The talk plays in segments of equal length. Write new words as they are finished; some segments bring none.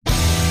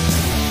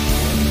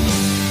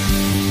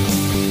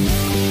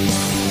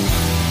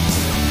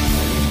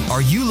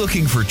Are you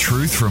looking for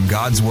truth from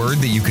God's Word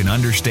that you can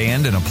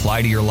understand and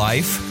apply to your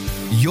life?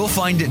 You'll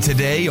find it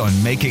today on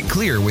Make It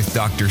Clear with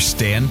Dr.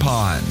 Stan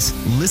Ponz.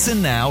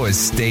 Listen now as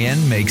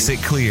Stan makes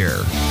it clear.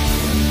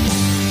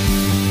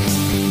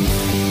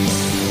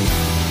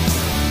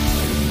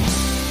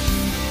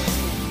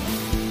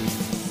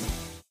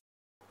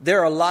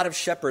 There are a lot of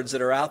shepherds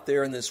that are out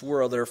there in this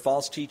world that are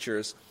false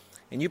teachers,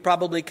 and you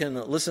probably can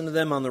listen to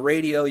them on the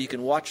radio, you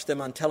can watch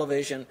them on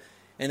television,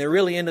 and they're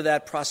really into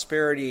that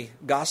prosperity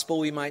gospel,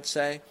 we might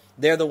say.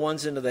 They're the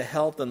ones into the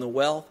health and the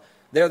wealth.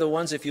 They're the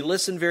ones, if you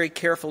listen very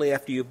carefully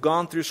after you've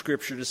gone through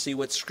Scripture to see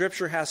what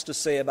Scripture has to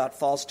say about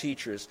false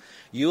teachers,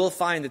 you will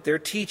find that their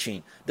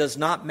teaching does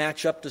not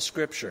match up to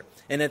Scripture.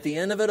 And at the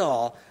end of it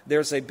all,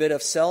 there's a bit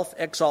of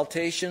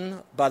self-exaltation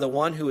by the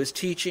one who is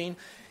teaching.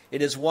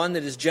 It is one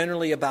that is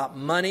generally about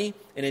money,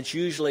 and it's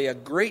usually a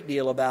great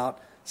deal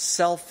about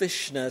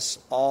selfishness,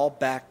 all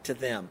back to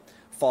them,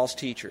 false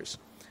teachers.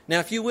 Now,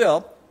 if you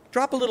will,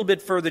 drop a little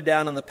bit further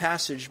down on the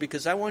passage,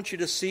 because I want you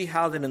to see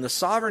how that in the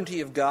sovereignty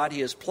of God,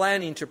 He is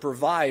planning to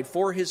provide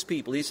for His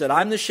people. He said,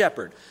 I'm the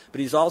shepherd, but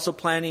He's also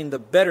planning the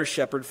better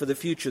shepherd for the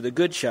future, the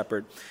good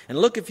shepherd. And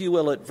look, if you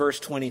will, at verse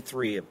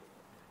 23 of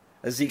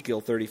Ezekiel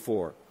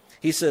 34.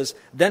 He says,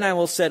 Then I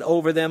will set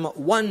over them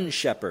one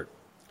shepherd,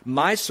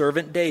 my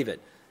servant David.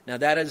 Now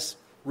that is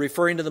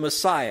referring to the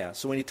Messiah.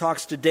 So when he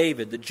talks to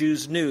David, the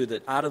Jews knew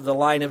that out of the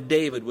line of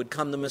David would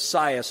come the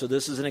Messiah. So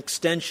this is an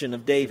extension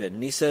of David.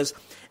 And he says,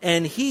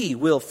 and he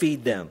will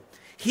feed them.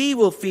 He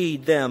will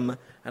feed them,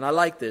 and I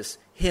like this,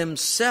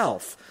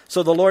 himself.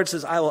 So the Lord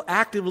says, I will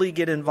actively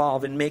get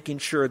involved in making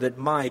sure that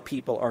my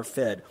people are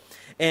fed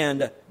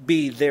and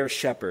be their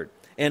shepherd.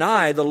 And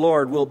I, the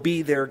Lord, will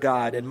be their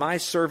God, and my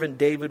servant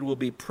David will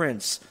be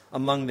prince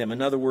among them.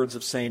 In other words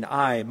of saying,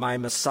 I, my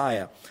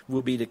Messiah,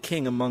 will be the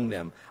king among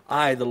them.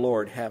 I, the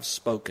Lord, have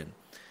spoken.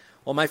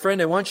 Well, my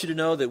friend, I want you to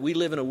know that we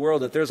live in a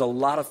world that there's a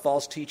lot of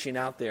false teaching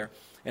out there.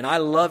 And I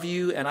love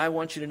you, and I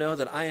want you to know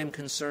that I am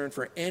concerned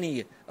for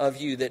any of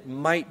you that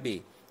might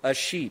be a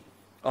sheep,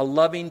 a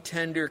loving,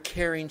 tender,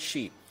 caring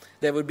sheep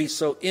that would be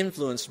so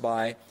influenced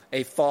by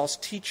a false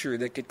teacher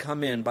that could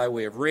come in by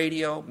way of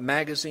radio,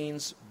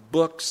 magazines,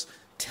 books,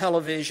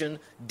 television,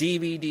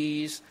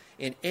 DVDs,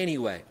 in any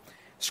way.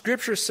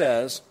 Scripture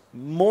says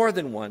more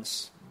than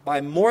once,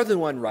 by more than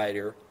one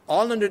writer,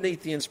 all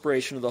underneath the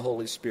inspiration of the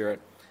Holy Spirit,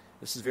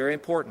 this is very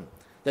important,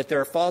 that there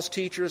are false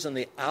teachers on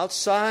the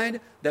outside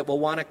that will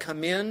want to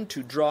come in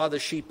to draw the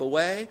sheep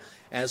away,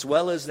 as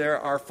well as there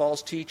are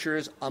false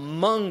teachers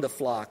among the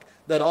flock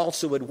that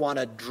also would want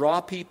to draw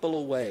people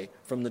away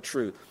from the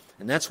truth.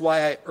 And that's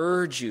why I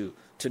urge you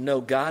to know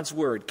God's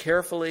Word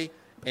carefully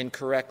and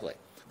correctly.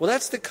 Well,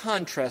 that's the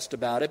contrast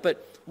about it,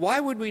 but why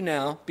would we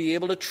now be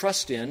able to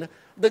trust in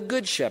the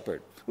Good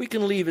Shepherd? We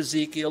can leave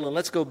Ezekiel and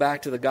let's go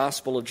back to the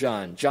Gospel of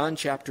John, John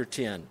chapter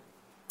 10.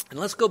 And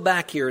let's go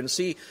back here and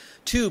see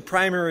two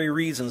primary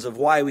reasons of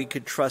why we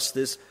could trust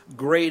this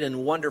great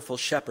and wonderful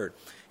shepherd.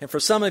 And for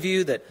some of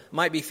you that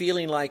might be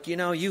feeling like,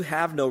 you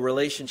have no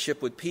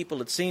relationship with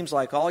people. It seems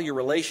like all your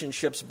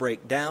relationships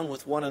break down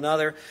with one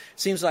another. It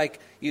seems like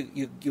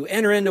you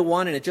enter into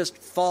one and it just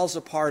falls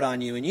apart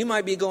on you. And you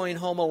might be going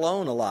home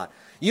alone a lot.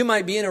 You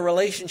might be in a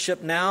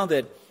relationship now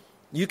that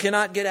you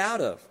cannot get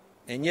out of.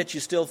 And yet you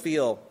still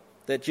feel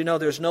that,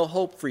 there's no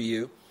hope for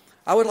you.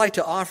 I would like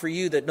to offer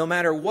you that no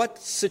matter what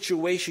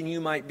situation you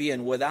might be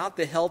in, without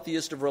the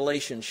healthiest of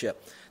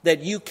relationship,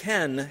 that you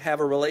can have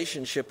a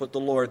relationship with the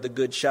Lord, the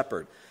Good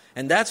Shepherd.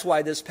 And that's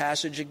why this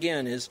passage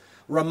again is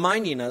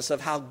reminding us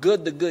of how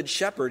good the Good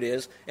Shepherd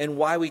is and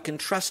why we can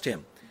trust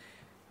Him.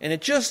 And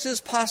it just is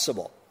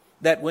possible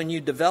that when you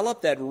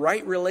develop that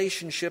right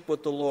relationship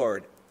with the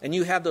Lord and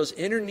you have those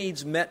inner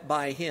needs met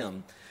by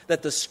Him,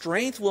 that the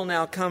strength will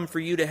now come for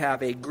you to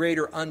have a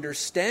greater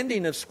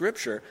understanding of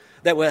Scripture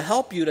that will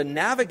help you to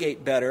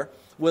navigate better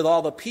with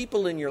all the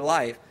people in your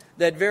life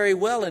that very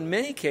well, in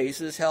many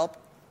cases, help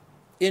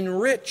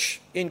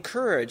enrich,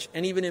 encourage,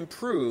 and even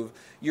improve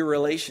your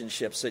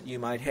relationships that you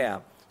might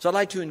have. So I'd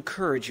like to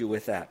encourage you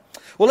with that.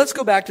 Well, let's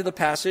go back to the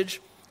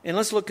passage, and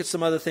let's look at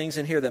some other things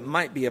in here that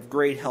might be of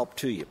great help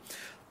to you.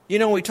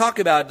 When we talk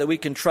about that we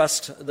can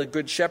trust the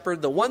Good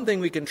Shepherd, the one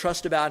thing we can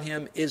trust about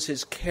Him is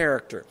His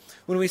character.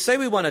 When we say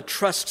we want to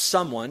trust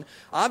someone,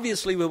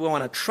 obviously we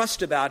want to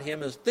trust about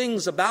Him as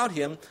things about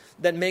Him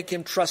that make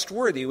Him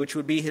trustworthy, which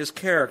would be His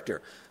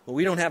character. Well,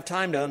 we don't have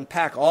time to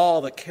unpack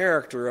all the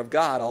character of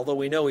God, although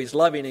we know He's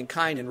loving and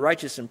kind and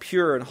righteous and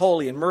pure and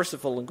holy and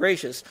merciful and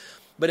gracious.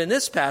 But in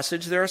this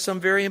passage, there are some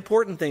very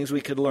important things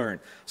we could learn.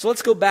 So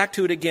let's go back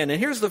to it again.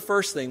 And here's the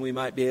first thing we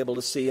might be able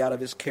to see out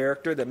of His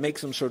character that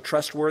makes Him so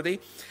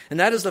trustworthy. And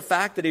that is the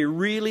fact that He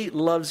really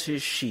loves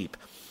His sheep.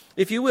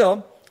 If you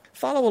will,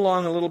 follow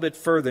along a little bit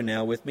further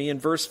now with me in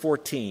verse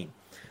 14.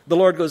 The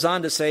Lord goes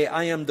on to say,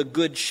 I am the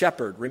Good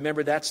Shepherd.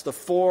 Remember, that's the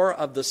 4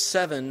 of the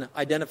 7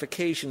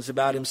 identifications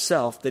about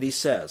Himself that He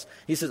says.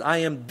 He says, I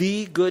am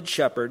the Good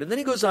Shepherd. And then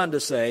He goes on to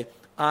say,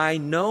 I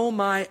know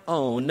my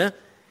own,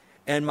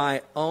 and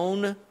my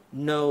own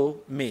know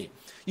me.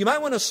 You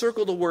might want to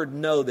circle the word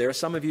know there.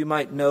 Some of you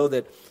might know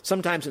that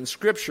sometimes in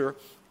Scripture,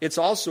 it's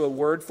also a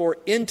word for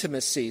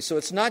intimacy. So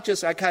it's not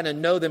just I kind of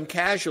know them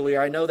casually,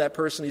 or I know that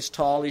person, he's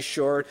tall, he's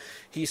short,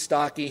 he's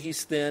stocky,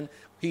 he's thin,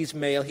 he's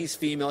male, he's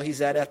female, he's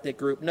that ethnic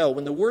group. No,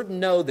 when the word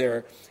know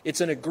there,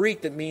 it's in a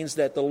Greek that means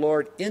that the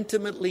Lord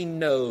intimately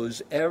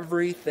knows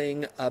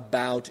everything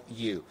about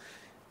you.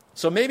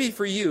 So maybe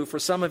for you, for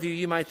some of you,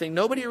 you might think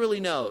nobody really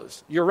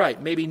knows. You're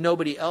right, maybe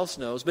nobody else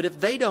knows. But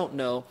if they don't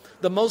know,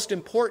 the most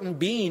important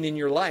being in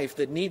your life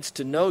that needs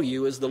to know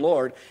you is the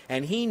Lord,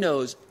 and He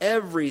knows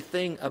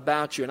everything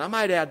about you. And I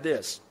might add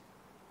this.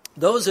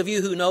 Those of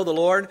you who know the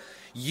Lord,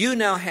 you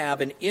now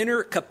have an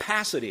inner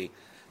capacity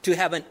to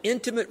have an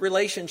intimate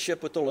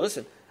relationship with the Lord.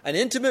 Listen, an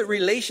intimate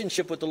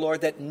relationship with the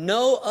Lord that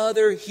no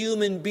other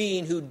human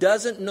being who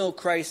doesn't know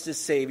Christ as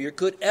Savior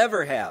could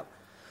ever have.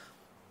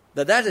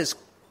 That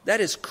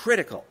is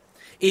critical.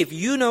 If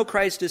you know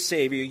Christ as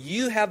Savior,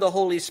 you have the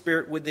Holy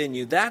Spirit within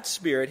you. That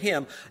Spirit,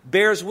 Him,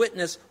 bears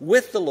witness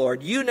with the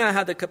Lord. You now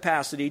have the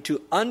capacity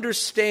to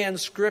understand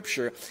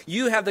Scripture.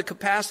 You have the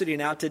capacity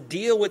now to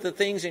deal with the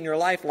things in your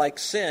life like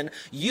sin.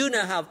 You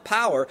now have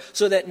power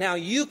so that now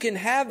you can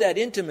have that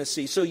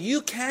intimacy, so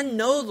you can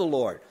know the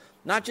Lord,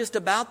 not just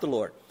about the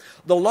Lord.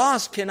 The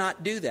lost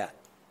cannot do that.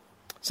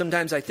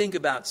 Sometimes I think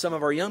about some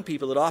of our young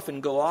people that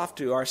often go off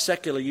to our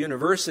secular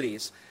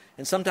universities.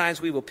 And sometimes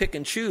we will pick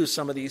and choose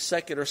some of these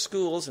secular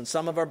schools, and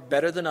some of them are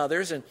better than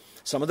others. And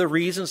some of the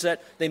reasons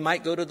that they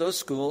might go to those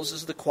schools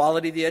is the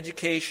quality of the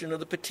education or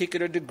the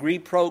particular degree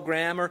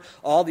program or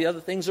all the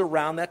other things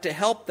around that to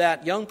help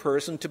that young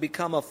person to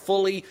become a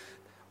fully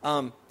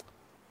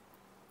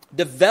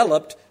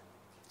developed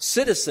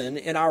citizen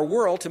in our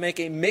world, to make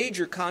a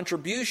major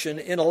contribution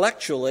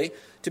intellectually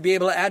to be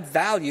able to add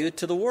value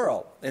to the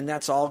world. And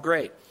that's all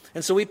great.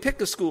 And so we pick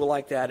a school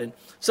like that, and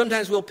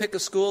sometimes we'll pick a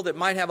school that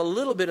might have a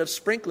little bit of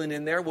sprinkling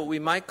in there, what we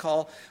might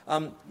call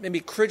maybe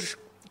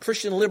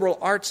Christian liberal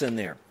arts in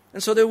there.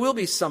 And so there will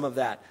be some of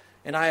that.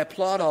 And I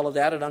applaud all of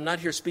that, and I'm not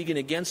here speaking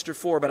against or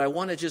for, but I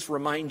want to just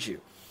remind you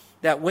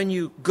that when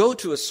you go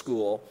to a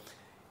school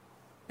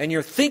and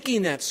you're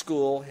thinking that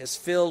school is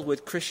filled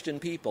with Christian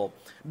people,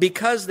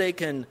 because they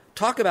can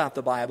talk about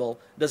the Bible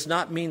does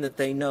not mean that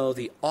they know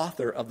the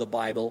author of the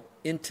Bible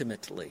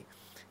intimately.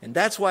 And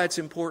that's why it's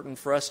important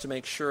for us to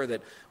make sure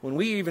that when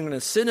we're even going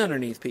to sit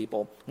underneath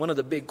people, one of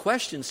the big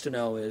questions to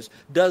know is,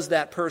 does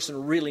that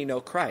person really know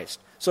Christ?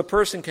 So a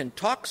person can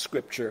talk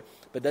Scripture,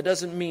 but that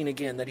doesn't mean,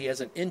 again, that he has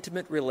an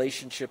intimate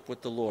relationship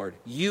with the Lord.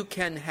 You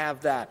can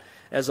have that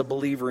as a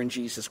believer in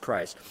Jesus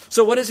Christ.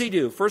 So what does he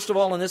do? First of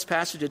all, in this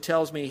passage, it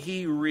tells me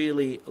he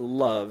really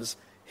loves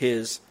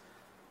his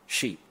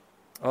sheep.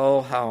 Oh,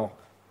 how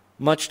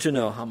much to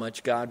know how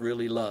much God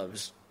really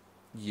loves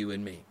you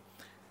and me.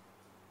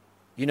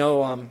 You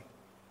know,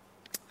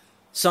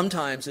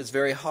 sometimes it's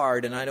very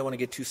hard, and I don't want to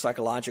get too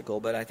psychological,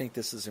 but I think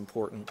this is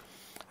important.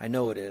 I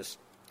know it is.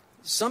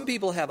 Some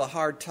people have a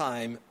hard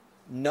time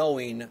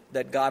knowing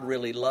that God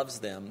really loves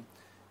them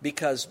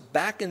because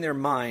back in their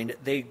mind,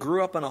 they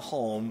grew up in a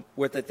home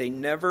where that they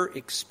never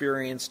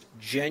experienced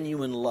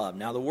genuine love.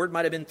 Now, the word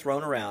might have been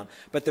thrown around,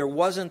 but there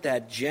wasn't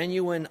that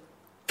genuine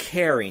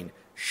caring,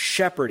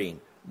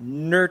 shepherding,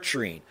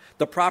 nurturing,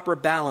 the proper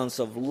balance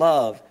of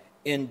love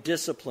and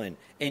discipline,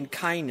 and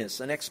kindness,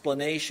 and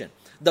explanation.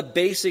 The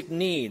basic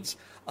needs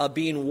of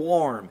being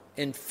warm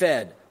and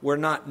fed were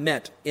not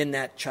met in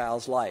that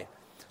child's life.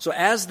 So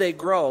as they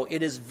grow,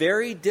 it is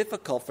very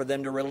difficult for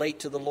them to relate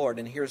to the Lord,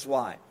 and here's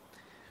why.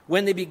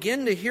 When they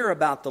begin to hear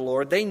about the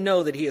Lord, they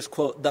know that He is,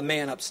 quote, the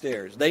man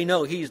upstairs. They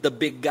know He's the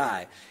big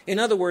guy. In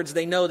other words,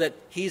 they know that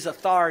He's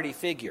authority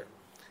figure.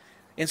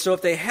 And so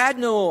if they had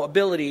no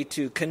ability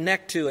to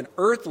connect to an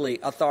earthly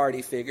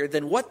authority figure,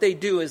 then what they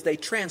do is they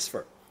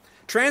transfer.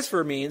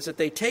 Transfer means that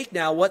they take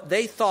now what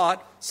they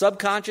thought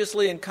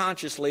subconsciously and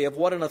consciously of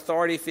what an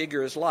authority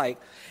figure is like,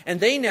 and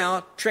they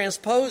now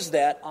transpose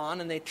that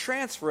on and they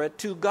transfer it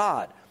to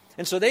God.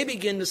 And so they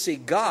begin to see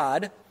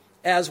God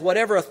as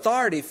whatever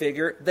authority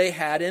figure they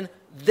had in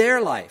their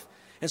life.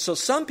 And so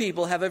some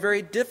people have a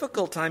very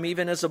difficult time,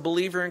 even as a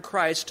believer in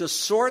Christ, to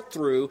sort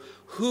through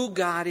who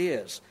God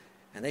is.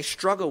 And they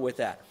struggle with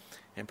that.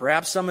 And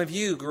perhaps some of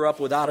you grew up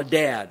without a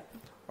dad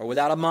or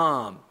without a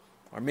mom,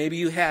 or maybe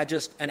you had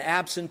just an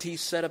absentee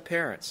set of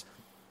parents.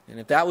 And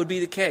if that would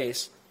be the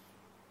case,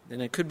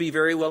 then it could be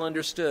very well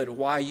understood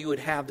why you would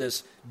have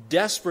this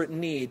desperate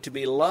need to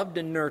be loved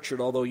and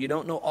nurtured, although you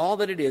don't know all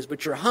that it is,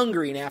 but you're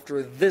hungering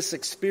after this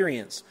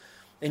experience.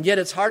 And yet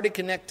it's hard to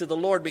connect to the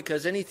Lord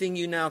because anything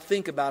you now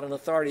think about an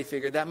authority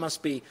figure,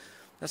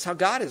 that's how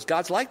God is.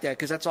 God's like that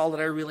because that's all that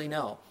I really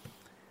know.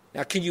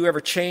 Now, can you ever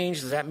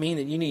change? Does that mean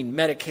that you need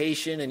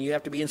medication and you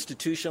have to be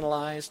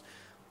institutionalized?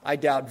 I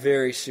doubt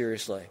very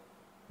seriously.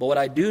 But what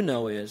I do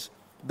know is,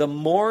 the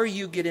more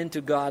you get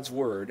into God's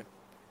Word,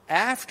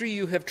 after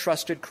you have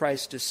trusted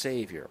Christ as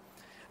Savior,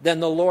 then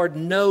the Lord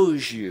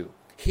knows you.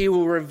 He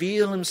will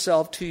reveal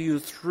Himself to you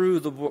through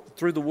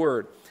the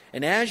Word.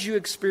 And as you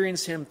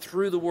experience Him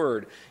through the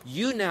Word,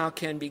 you now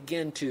can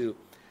begin to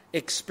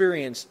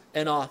experience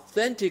an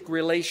authentic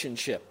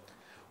relationship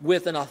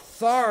with an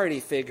authority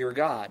figure,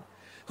 God,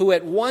 who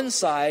at one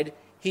side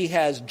he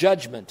has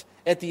judgment,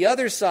 at the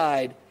other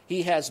side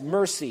he has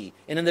mercy,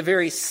 and in the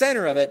very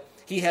center of it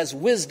he has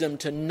wisdom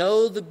to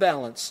know the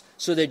balance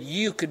so that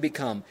you could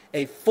become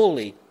a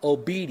fully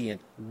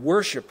obedient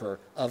worshiper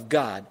of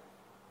God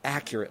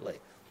accurately.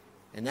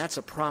 And that's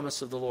a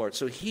promise of the Lord.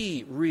 So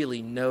he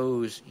really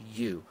knows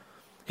you.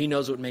 He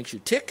knows what makes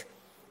you tick,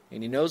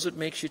 and he knows what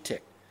makes you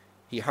tick.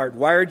 He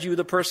hardwired you with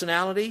a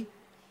personality.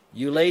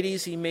 You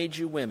ladies, he made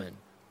you women.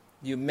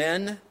 You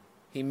men,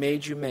 he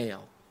made you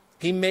male.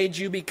 He made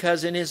you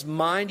because in his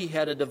mind he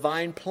had a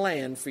divine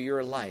plan for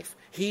your life.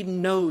 He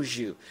knows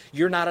you.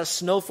 You're not a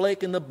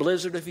snowflake in the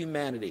blizzard of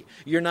humanity.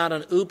 You're not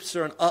an oops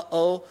or an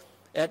uh-oh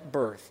at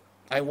birth.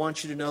 I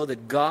want you to know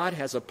that God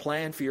has a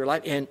plan for your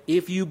life. And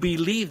if you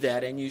believe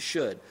that, and you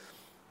should,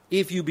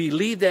 if you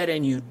believe that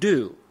and you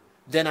do,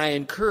 then I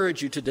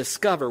encourage you to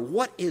discover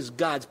what is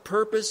God's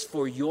purpose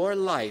for your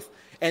life,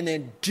 and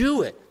then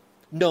do it,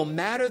 no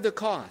matter the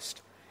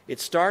cost. It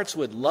starts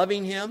with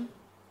loving him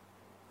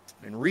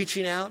and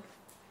reaching out,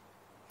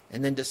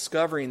 and then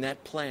discovering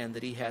that plan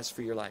that he has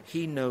for your life.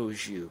 He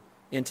knows you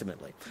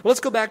intimately. Well, let's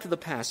go back to the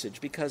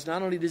passage, because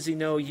not only does he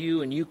know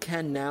you, and you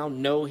can now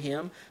know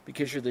him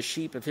because you're the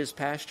sheep of his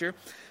pasture.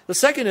 The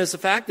second is the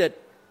fact that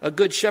a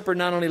good shepherd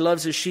not only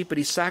loves his sheep, but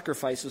he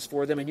sacrifices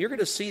for them. And you're going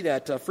to see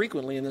that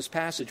frequently in this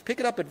passage. Pick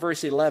it up at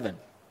verse 11.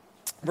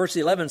 Verse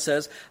 11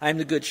 says, I am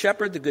the good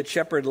shepherd. The good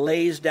shepherd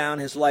lays down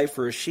his life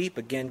for his sheep.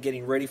 Again,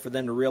 getting ready for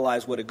them to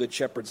realize what a good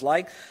shepherd's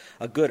like.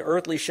 A good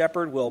earthly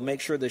shepherd will make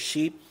sure the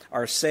sheep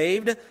are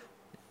saved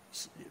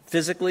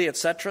physically,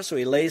 etc. So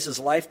he lays his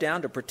life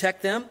down to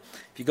protect them.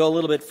 If you go a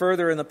little bit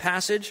further in the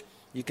passage,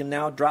 you can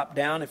now drop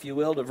down, if you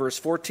will, to verse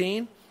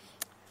 14.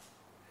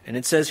 And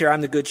it says here,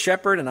 I'm the good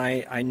shepherd, and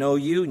I know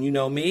you, and you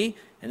know me.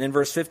 And then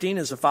verse 15,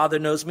 as the Father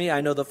knows me,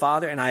 I know the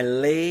Father, and I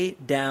lay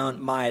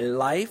down my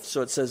life.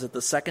 So it says it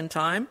the second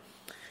time.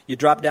 You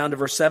drop down to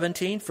verse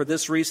 17. For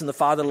this reason the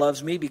Father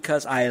loves me,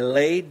 because I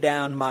laid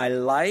down my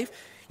life.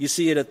 You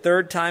see it a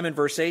third time in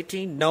verse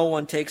 18. No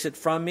one takes it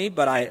from me,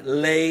 but I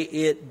lay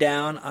it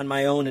down on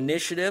my own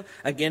initiative.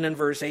 Again in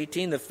verse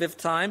 18, the fifth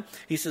time,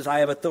 he says, I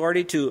have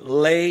authority to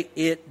lay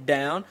it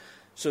down.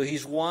 So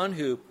he's one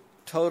who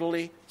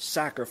totally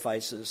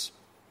sacrifices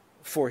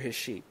for his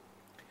sheep.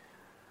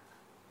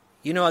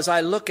 You know, as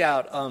I look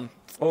out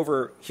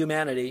over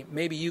humanity,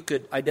 maybe you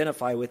could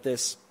identify with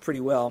this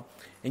pretty well.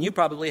 And you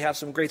probably have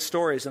some great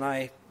stories, and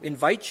I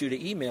invite you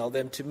to email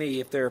them to me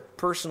if they're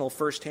personal,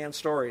 first-hand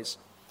stories.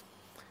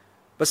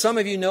 But some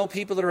of you know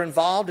people that are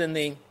involved in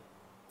the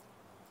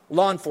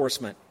law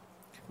enforcement.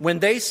 When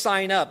they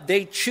sign up,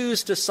 they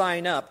choose to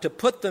sign up to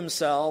put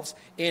themselves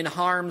in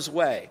harm's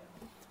way.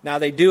 Now,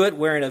 they do it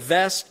wearing a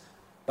vest,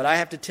 but I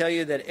have to tell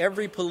you that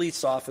every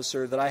police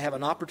officer that I have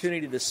an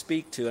opportunity to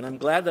speak to, and I'm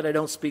glad that I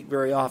don't speak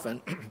very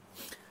often,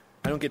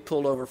 I don't get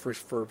pulled over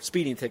for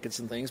speeding tickets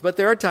and things, but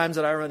there are times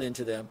that I run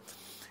into them.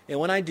 And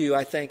when I do,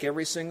 I thank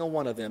every single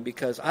one of them,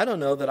 because I don't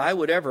know that I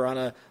would ever, on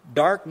a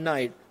dark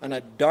night, on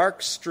a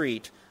dark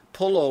street,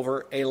 pull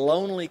over a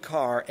lonely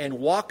car and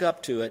walk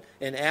up to it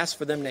and ask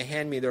for them to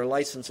hand me their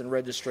license and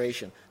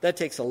registration. That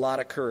takes a lot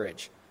of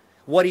courage.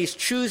 What he's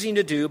choosing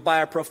to do by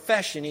a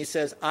profession, he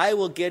says, I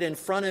will get in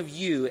front of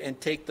you and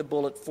take the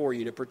bullet for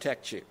you to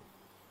protect you.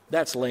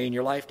 That's laying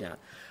your life down.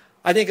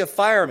 I think of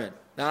firemen.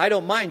 Now, I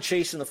don't mind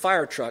chasing the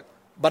fire truck,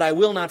 but I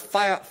will not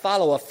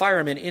follow a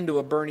fireman into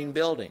a burning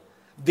building.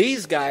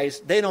 These guys,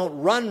 they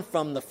don't run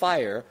from the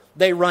fire.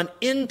 They run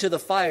into the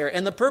fire.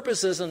 And the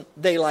purpose isn't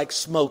they like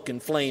smoke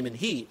and flame and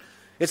heat.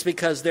 It's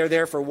because they're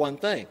there for one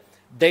thing.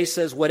 They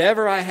says,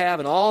 whatever I have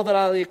and all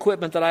the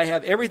equipment that I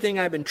have, everything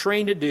I've been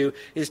trained to do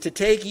is to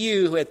take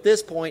you who at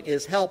this point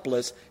is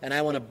helpless, and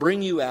I want to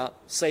bring you out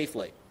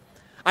safely.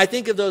 I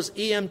think of those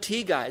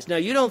EMT guys. Now,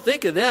 you don't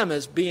think of them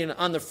as being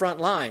on the front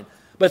line,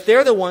 but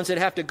they're the ones that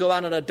have to go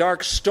out on a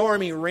dark,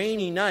 stormy,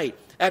 rainy night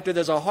after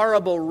there's a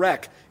horrible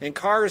wreck and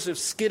cars have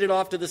skidded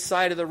off to the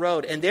side of the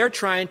road, and they're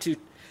trying to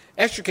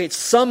extricate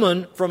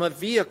someone from a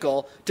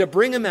vehicle to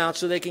bring them out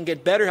so they can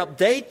get better help.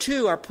 They,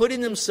 too, are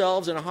putting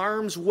themselves in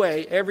harm's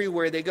way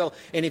everywhere they go.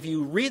 And if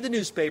you read the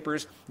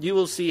newspapers, you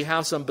will see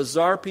how some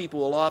bizarre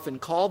people will often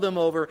call them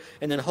over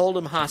and then hold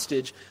them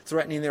hostage,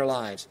 threatening their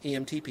lives,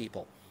 EMT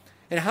people.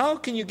 And how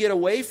can you get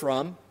away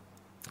from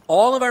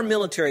all of our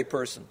military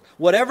person,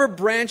 whatever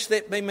branch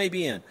that they may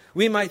be in?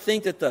 We might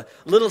think that the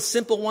little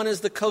simple one is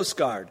the Coast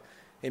Guard.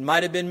 It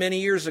might have been many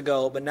years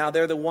ago, but now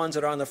they're the ones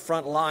that are on the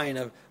front line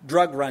of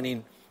drug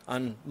running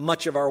on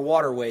much of our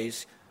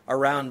waterways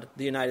around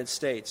the United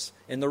States.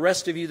 And the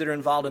rest of you that are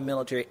involved in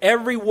military,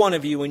 every one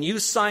of you, when you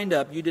signed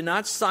up, you did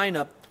not sign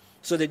up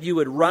so that you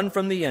would run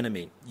from the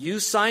enemy. You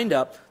signed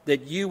up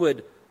that you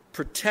would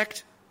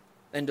protect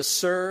and to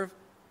serve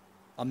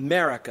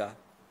America,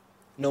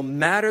 no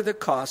matter the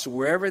cost,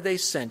 wherever they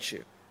sent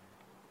you.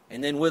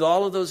 And then with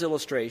all of those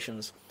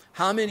illustrations,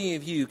 how many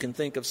of you can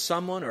think of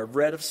someone or have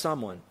read of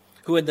someone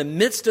who in the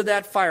midst of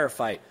that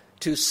firefight,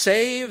 to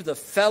save the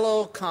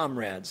fellow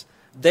comrades,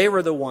 they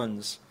were the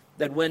ones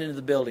that went into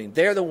the building.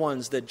 They're the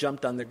ones that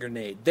jumped on the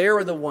grenade. They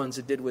were the ones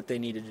that did what they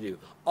needed to do.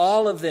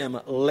 All of them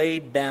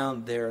laid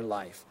down their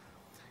life.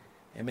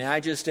 And may I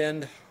just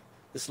end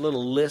this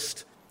little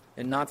list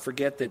and not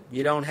forget that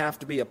you don't have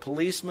to be a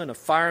policeman, a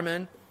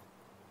fireman,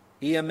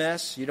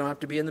 EMS. You don't have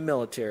to be in the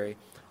military.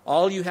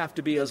 All you have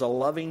to be is a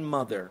loving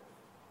mother,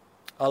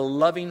 a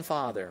loving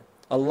father,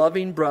 a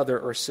loving brother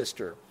or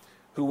sister,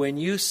 who when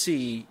you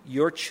see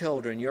your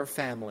children, your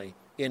family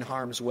in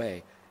harm's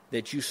way,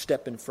 that you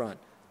step in front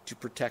to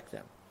protect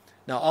them.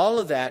 Now, all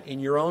of that in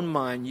your own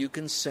mind, you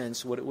can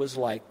sense what it was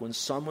like when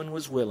someone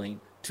was willing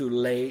to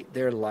lay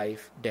their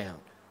life down.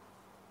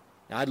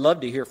 Now, I'd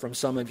love to hear from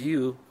some of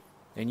you,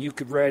 and you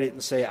could write it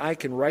and say, I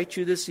can write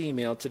you this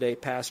email today,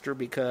 Pastor,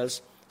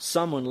 because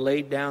someone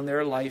laid down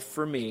their life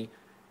for me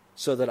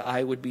so that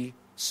I would be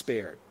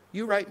spared.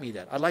 You write me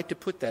that. I'd like to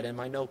put that in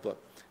my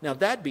notebook. Now,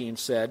 that being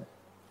said,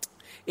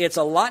 it's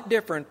a lot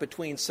different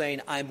between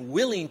saying, I'm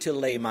willing to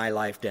lay my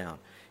life down.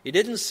 It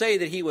didn't say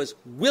that he was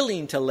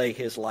willing to lay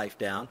his life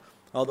down,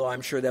 although I'm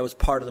sure that was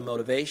part of the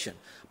motivation.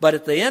 But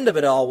at the end of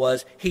it all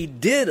was, he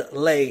did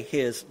lay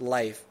his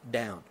life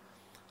down.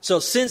 So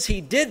since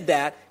he did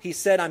that, he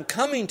said, I'm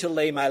coming to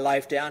lay my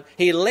life down.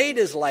 He laid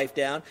his life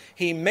down.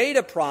 He made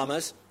a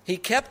promise. He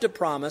kept a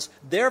promise.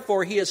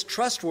 Therefore, he is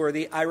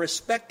trustworthy. I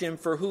respect him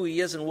for who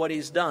he is and what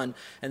he's done.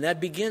 And that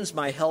begins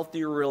my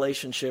healthier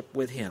relationship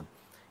with him.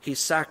 He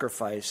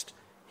sacrificed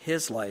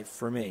his life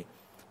for me.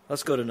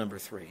 Let's go to number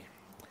 3.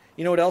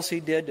 You know what else he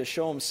did to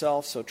show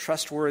himself so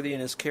trustworthy in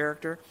his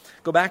character?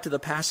 Go back to the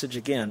passage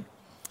again.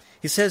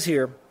 He says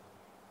here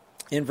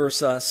in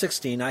verse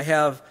 16, I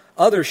have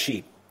other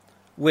sheep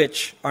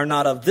which are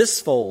not of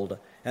this fold,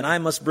 and I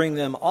must bring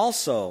them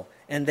also,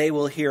 and they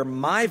will hear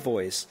my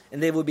voice,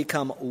 and they will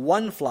become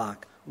one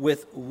flock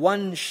with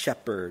one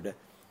shepherd.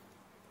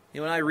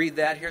 You know, when I read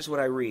that, here's what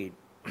I read.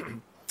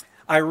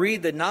 I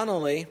read that not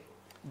only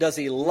does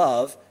he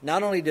love,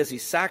 not only does he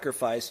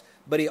sacrifice,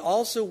 but he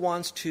also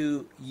wants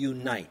to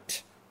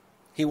unite.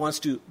 He wants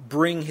to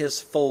bring his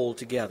fold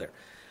together.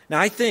 Now,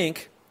 I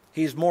think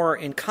he's more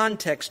in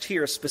context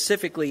here,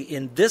 specifically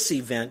in this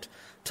event,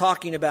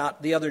 talking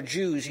about the other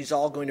Jews he's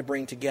all going to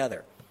bring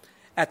together.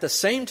 At the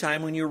same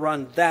time, when you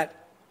run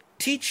that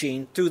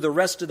teaching through the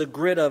rest of the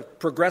grid of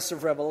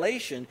progressive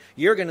revelation,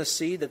 you're going to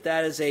see that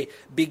that is a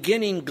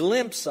beginning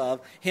glimpse of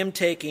him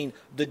taking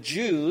the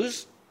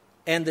Jews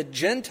and the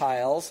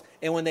Gentiles,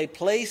 and when they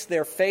place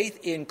their faith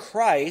in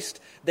Christ,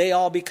 they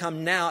all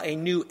become now a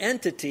new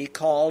entity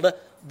called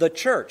the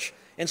church.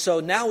 And so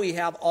now we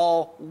have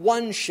all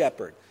one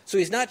shepherd. So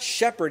he's not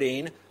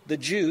shepherding the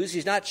Jews,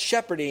 he's not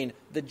shepherding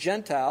the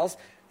Gentiles.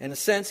 In a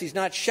sense, he's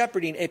not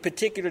shepherding a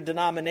particular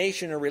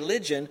denomination or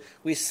religion.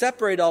 We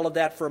separate all of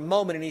that for a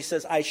moment, and he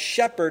says, I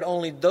shepherd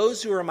only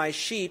those who are my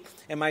sheep,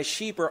 and my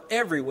sheep are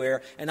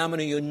everywhere, and I'm going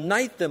to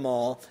unite them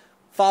all,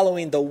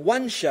 following the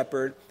one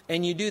shepherd.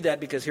 And you do that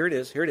because here it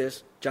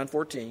is, John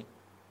 14.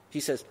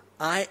 He says,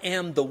 I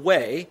am the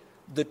way,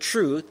 the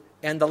truth,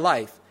 and the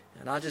life.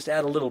 And I'll just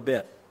add a little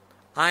bit.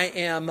 I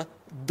am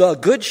the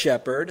good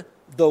shepherd,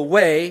 the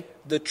way,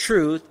 the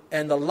truth,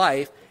 and the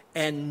life,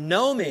 and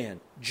no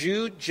man,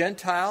 Jew,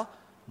 Gentile,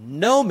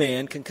 no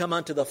man can come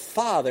unto the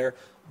Father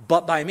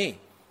but by me.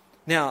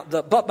 Now,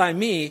 the but by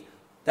me,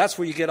 that's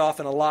where you get off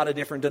in a lot of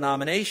different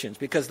denominations,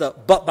 because the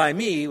but by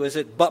me, was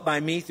it but by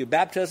me through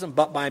baptism,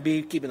 but by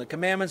me keeping the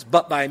commandments,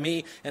 but by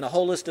me, and a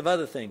whole list of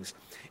other things.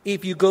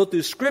 If you go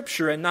through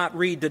Scripture and not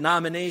read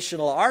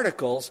denominational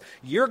articles,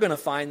 you're going to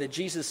find that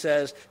Jesus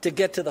says to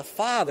get to the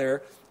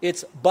Father,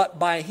 it's but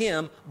by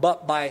him,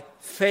 but by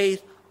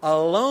faith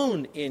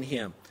alone in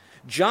him.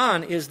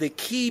 John is the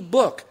key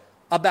book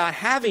about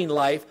having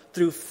life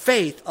through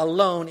faith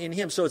alone in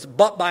him. So it's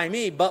but by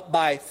me, but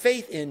by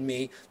faith in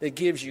me that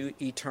gives you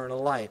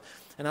eternal life.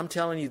 And I'm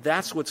telling you,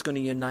 that's what's going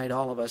to unite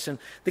all of us. And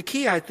the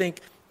key, I think,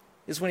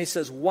 is when he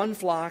says one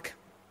flock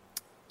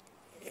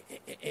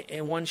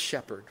and one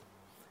shepherd.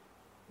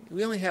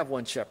 We only have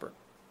one shepherd.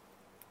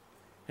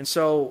 And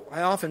so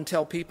I often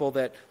tell people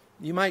that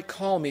you might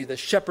call me the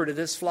shepherd of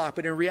this flock,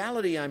 but in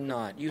reality I'm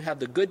not. You have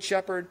the good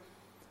shepherd,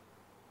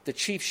 the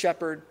chief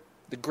shepherd,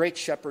 the great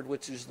shepherd,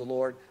 which is the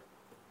Lord.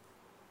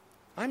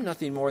 I'm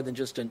nothing more than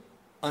just an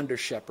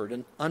under-shepherd,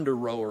 an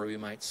under-rower, we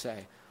might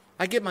say.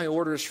 I get my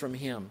orders from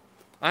him.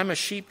 I'm a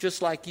sheep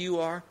just like you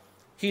are.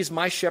 He's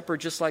my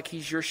shepherd just like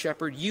he's your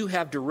shepherd. You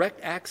have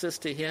direct access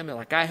to him, and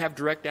like I have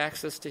direct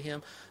access to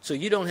him. So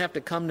you don't have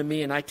to come to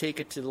me and I take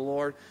it to the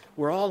Lord.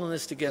 We're all in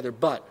this together,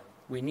 but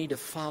we need to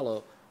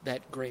follow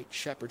that great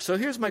shepherd. So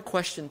here's my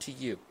question to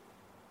you.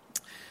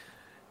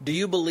 Do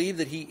you believe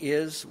that he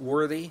is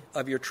worthy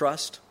of your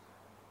trust?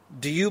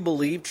 Do you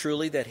believe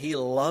truly that he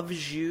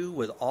loves you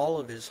with all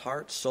of his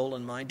heart, soul,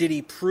 and mind? Did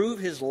he prove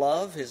his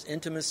love, his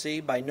intimacy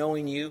by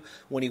knowing you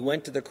when he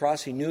went to the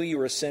cross? He knew you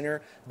were a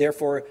sinner,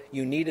 therefore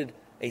you needed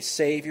a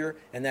Savior,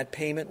 and that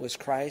payment was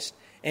Christ.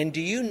 And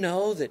do you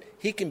know that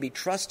he can be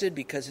trusted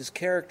because his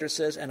character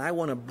says, and I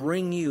want to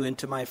bring you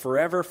into my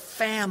forever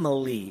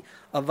family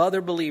of other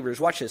believers.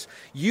 Watch this.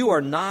 You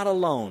are not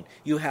alone.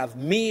 You have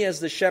me as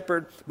the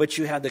shepherd, but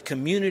you have the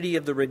community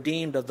of the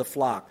redeemed of the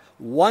flock.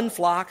 One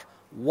flock,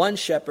 one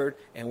shepherd,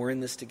 and we're in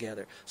this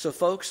together. So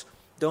folks,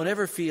 don't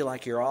ever feel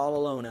like you're all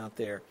alone out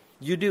there.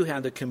 You do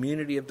have the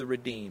community of the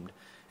redeemed.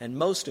 And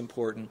most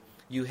important,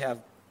 you have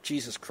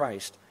Jesus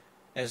Christ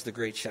as the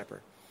great shepherd.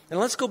 And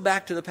let's go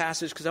back to the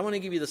passage because I want to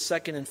give you the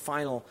second and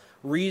final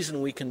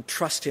reason we can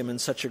trust him in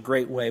such a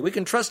great way. We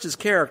can trust his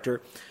character,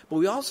 but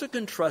we also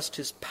can trust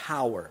his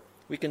power.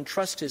 We can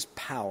trust his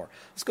power.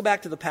 Let's go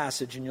back to the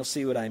passage and you'll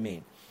see what I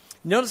mean.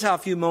 Notice how a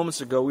few moments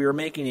ago we were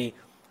making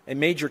a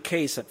major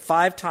case that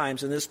 5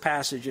 times in this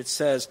passage it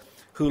says,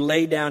 who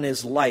laid down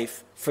his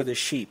life for the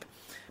sheep.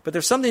 But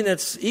there's something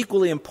that's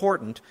equally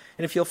important.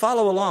 And if you'll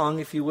follow along,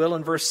 if you will,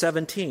 in verse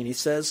 17, he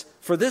says,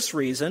 for this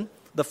reason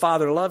the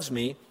Father loves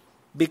me,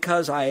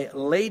 because I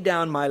lay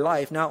down my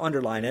life, now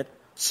underline it,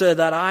 so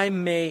that I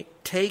may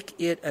take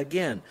it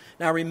again.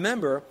 Now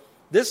remember,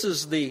 this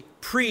is the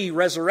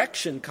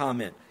pre-resurrection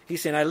comment.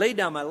 He's saying, I laid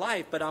down my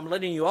life, but I'm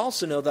letting you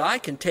also know that I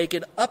can take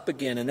it up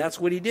again. And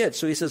that's what he did.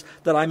 So he says,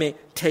 that I may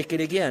take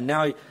it again.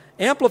 Now he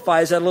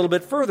amplifies that a little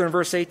bit further. In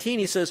verse 18,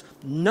 he says,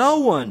 no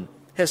one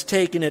has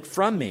taken it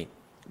from me,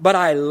 but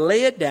I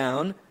lay it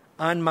down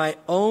on my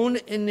own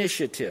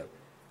initiative.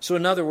 So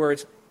in other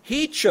words,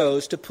 he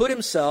chose to put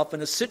himself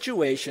in a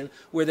situation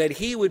where that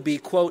he would be,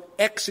 quote,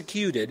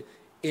 executed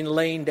in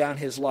laying down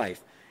his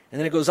life. And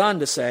then it goes on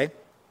to say,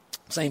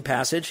 same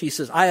passage, he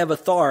says, I have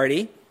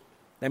authority.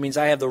 That means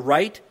I have the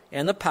right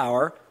and the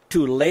power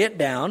to lay it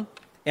down,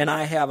 and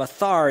I have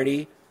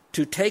authority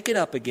to take it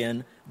up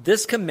again.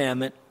 This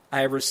commandment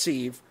I have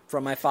received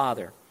from my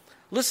Father.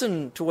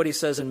 Listen to what he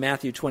says in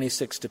Matthew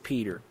 26 to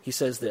Peter. He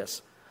says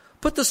this,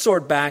 put the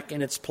sword back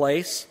in its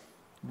place.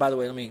 By the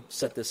way, let me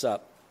set this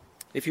up.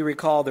 If you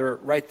recall, they're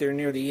right there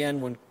near the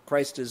end when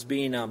Christ is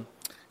being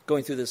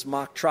going through this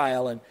mock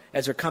trial, and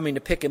as they're coming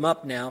to pick him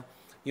up now,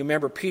 you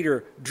remember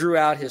Peter drew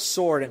out his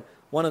sword, and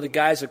one of the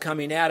guys are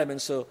coming at him,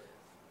 and so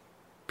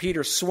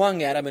Peter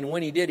swung at him, and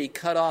when he did, he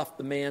cut off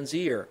the man's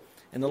ear.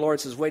 And the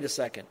Lord says, wait a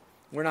second,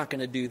 we're not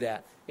going to do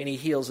that. And he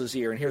heals his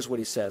ear, and here's what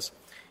he says.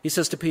 He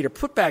says to Peter,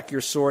 put back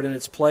your sword in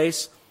its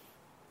place.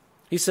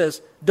 He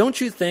says,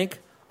 don't you think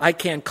I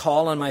can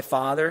call on my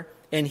Father,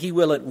 and he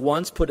will at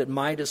once put at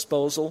my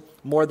disposal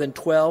more than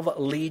 12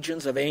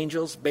 legions of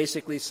angels,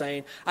 basically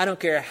saying, I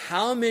don't care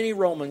how many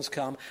Romans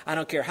come, I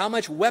don't care how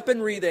much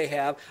weaponry they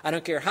have, I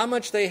don't care how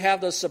much they have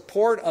the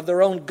support of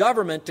their own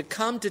government to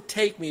come to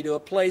take me to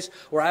a place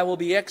where I will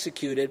be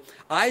executed.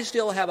 I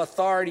still have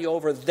authority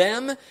over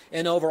them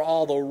and over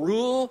all the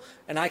rule,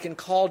 and I can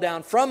call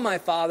down from my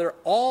Father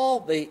all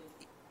the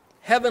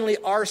heavenly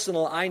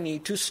arsenal I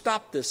need to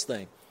stop this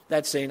thing.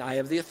 That's saying I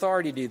have the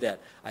authority to do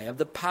that. I have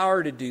the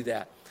power to do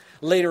that.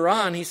 Later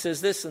on, he says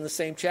this in the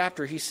same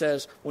chapter. He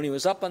says, when he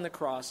was up on the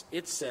cross,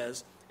 it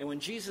says, and when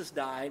Jesus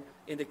died,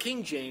 in the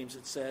King James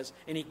it says,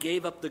 and he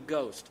gave up the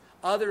ghost.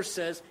 Others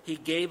says he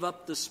gave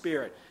up the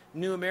spirit.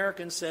 New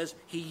American says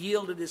he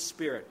yielded his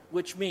spirit,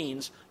 which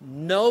means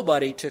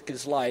nobody took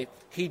his life.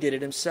 He did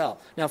it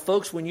himself. Now,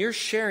 folks, when you're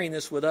sharing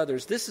this with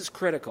others, this is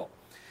critical.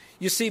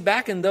 You see,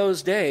 back in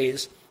those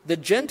days, the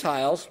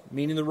Gentiles,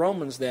 meaning the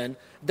Romans then,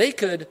 they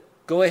could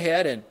go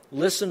ahead and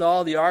listen to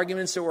all the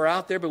arguments that were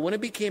out there, but when it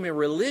became a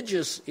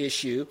religious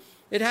issue,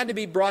 it had to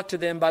be brought to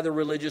them by the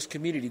religious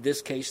community, in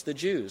this case, the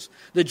Jews.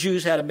 The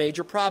Jews had a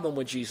major problem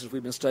with Jesus.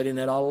 We've been studying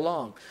that all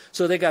along.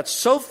 So they got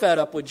so fed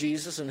up with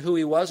Jesus and who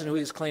he was and who he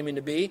was claiming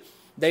to be,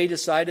 they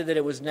decided that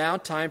it was now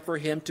time for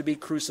him to be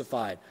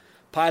crucified.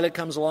 Pilate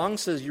comes along and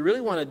says, you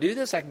really want to do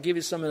this? I can give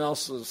you something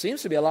else that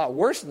seems to be a lot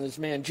worse than this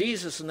man,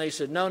 Jesus. And they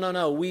said,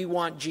 no, we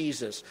want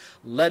Jesus.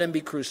 Let him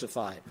be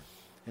crucified.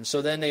 And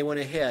so then they went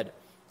ahead.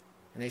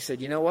 And they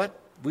said, you know what?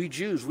 We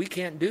Jews, we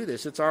can't do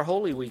this. It's our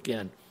holy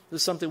weekend.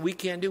 This is something we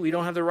can't do. We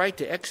don't have the right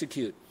to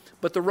execute.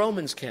 But the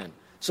Romans can.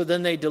 So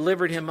then they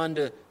delivered him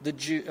unto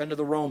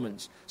the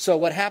Romans. So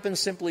what happens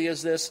simply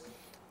is this.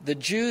 The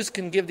Jews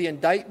can give the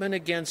indictment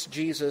against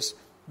Jesus,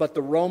 but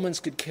the Romans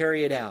could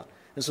carry it out.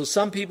 And so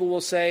some people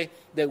will say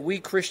that we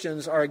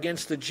Christians are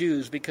against the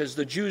Jews because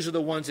the Jews are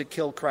the ones that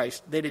killed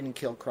Christ. They didn't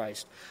kill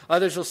Christ.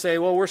 Others will say,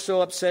 well, we're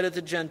so upset at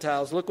the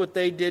Gentiles. Look what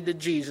they did to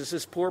Jesus.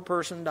 This poor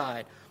person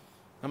died.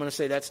 I'm going to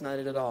say that's not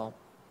it at all.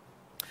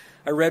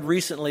 I read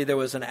recently there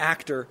was an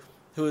actor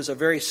who is a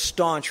very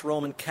staunch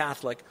Roman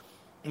Catholic,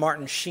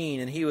 Martin Sheen,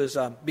 and he was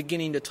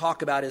beginning to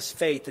talk about his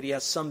faith, that he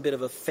has some bit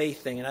of a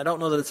faith thing. And I don't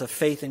know that it's a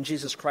faith in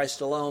Jesus Christ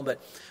alone, but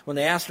when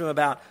they asked him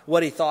about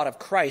what he thought of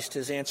Christ,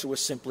 his answer was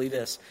simply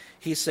this.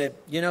 He said,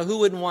 who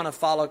wouldn't want to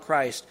follow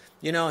Christ?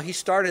 He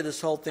started this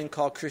whole thing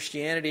called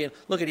Christianity, and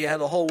look at he had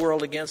the whole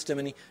world against him,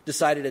 and he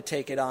decided to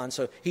take it on.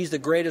 So he's the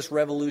greatest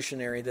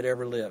revolutionary that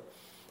ever lived.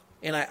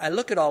 And I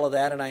look at all of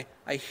that, and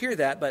I hear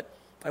that, but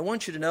I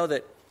want you to know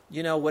that,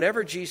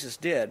 whatever Jesus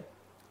did,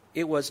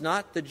 it was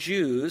not the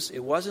Jews,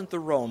 it wasn't the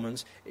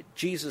Romans.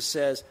 Jesus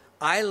says,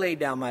 I laid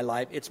down my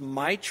life, it's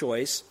my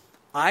choice,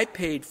 I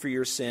paid for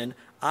your sin,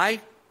 I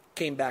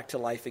came back to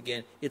life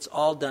again. It's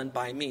all done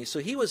by me. So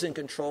he was in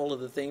control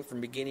of the thing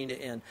from beginning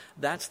to end.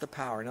 That's the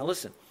power. Now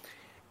listen,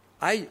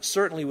 I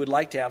certainly would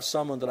like to have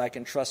someone that I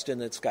can trust in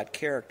that's got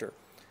character.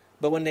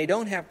 But when they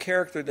don't have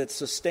character that's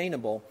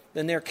sustainable,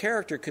 then their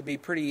character could be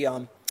pretty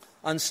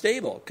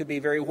unstable. Could be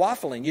very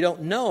waffling. You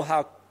don't know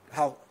how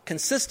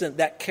consistent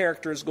that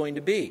character is going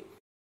to be.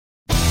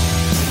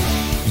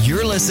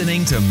 You're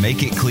listening to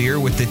Make It Clear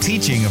with the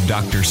teaching of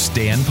Dr.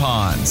 Stan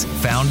Ponz,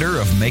 founder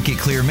of Make It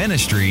Clear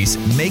Ministries.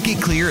 Make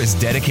It Clear is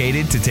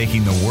dedicated to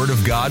taking the Word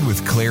of God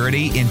with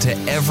clarity into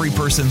every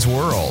person's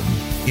world.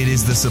 It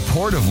is the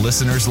support of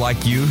listeners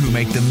like you who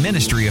make the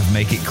ministry of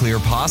Make It Clear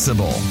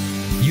possible.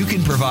 You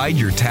can provide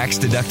your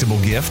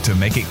tax-deductible gift to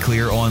Make It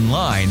Clear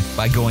online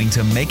by going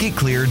to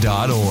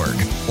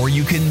makeitclear.org, or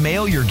you can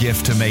mail your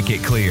gift to Make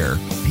It Clear,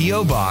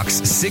 P.O. Box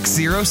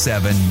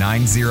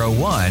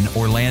 607901,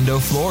 Orlando,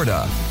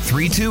 Florida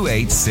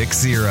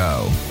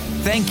 32860.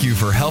 Thank you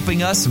for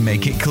helping us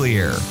make it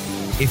clear.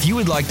 If you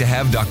would like to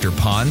have Dr.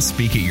 Ponz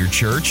speak at your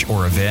church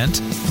or event,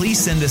 please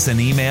send us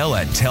an email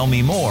at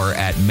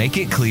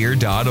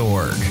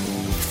tellmemore@makeitclear.org.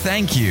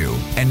 Thank you,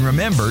 and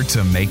remember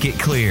to make it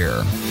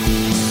clear.